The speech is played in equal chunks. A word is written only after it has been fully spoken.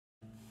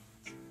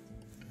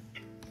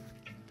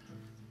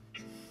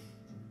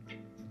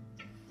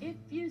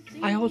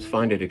I always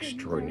find it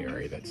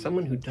extraordinary that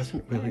someone who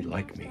doesn't really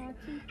like me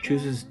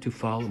chooses to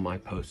follow my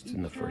posts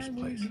in the first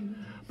place.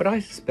 But I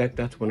suspect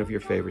that's one of your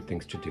favorite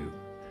things to do.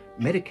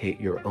 Medicate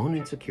your own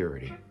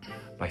insecurity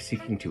by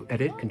seeking to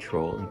edit,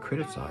 control, and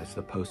criticize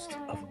the posts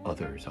of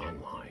others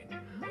online,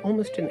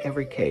 almost in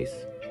every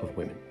case of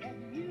women.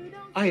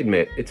 I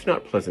admit it's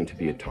not pleasant to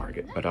be a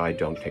target, but I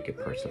don't take it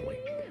personally.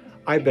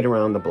 I've been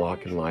around the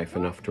block in life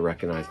enough to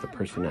recognize the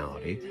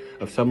personality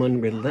of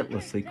someone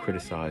relentlessly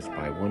criticized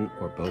by one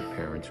or both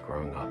parents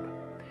growing up,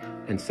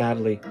 and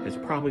sadly has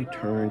probably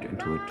turned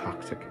into a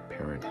toxic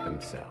parent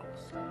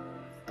themselves.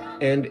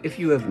 And if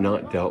you have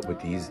not dealt with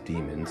these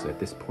demons at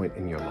this point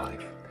in your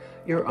life,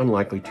 you're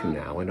unlikely to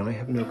now, and I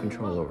have no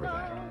control over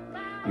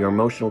that. Your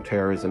emotional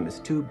terrorism is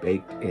too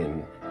baked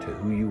in to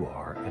who you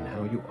are and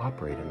how you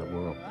operate in the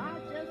world.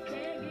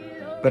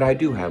 But I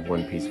do have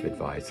one piece of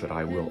advice that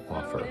I will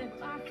offer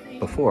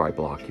before I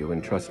block you,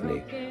 and trust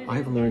me,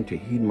 I've learned to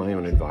heed my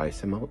own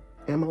advice and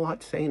am a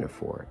lot saner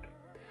for it.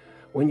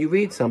 When you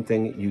read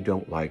something you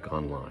don't like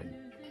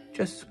online,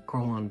 just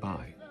scroll on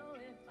by.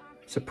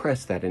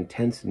 Suppress that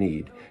intense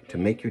need to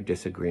make your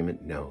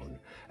disagreement known,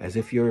 as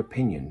if your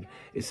opinion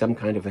is some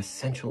kind of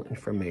essential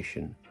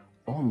information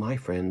all my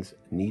friends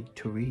need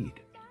to read.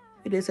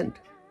 It isn't.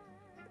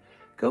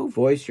 Go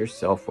voice your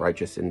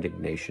self-righteous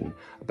indignation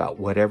about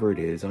whatever it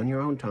is on your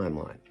own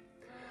timeline.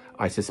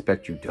 I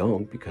suspect you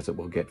don't, because it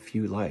will get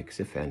few likes,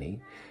 if any,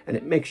 and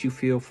it makes you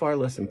feel far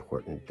less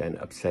important than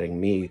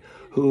upsetting me,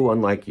 who,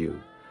 unlike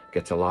you,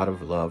 gets a lot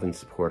of love and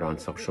support on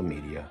social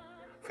media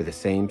for the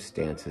same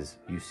stances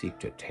you seek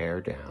to tear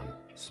down,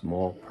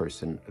 small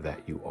person that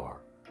you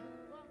are.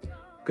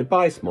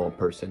 Goodbye, small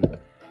person,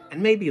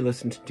 and maybe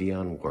listen to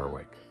Dionne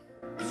Warwick.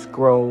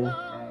 Scroll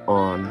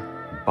on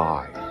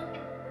by.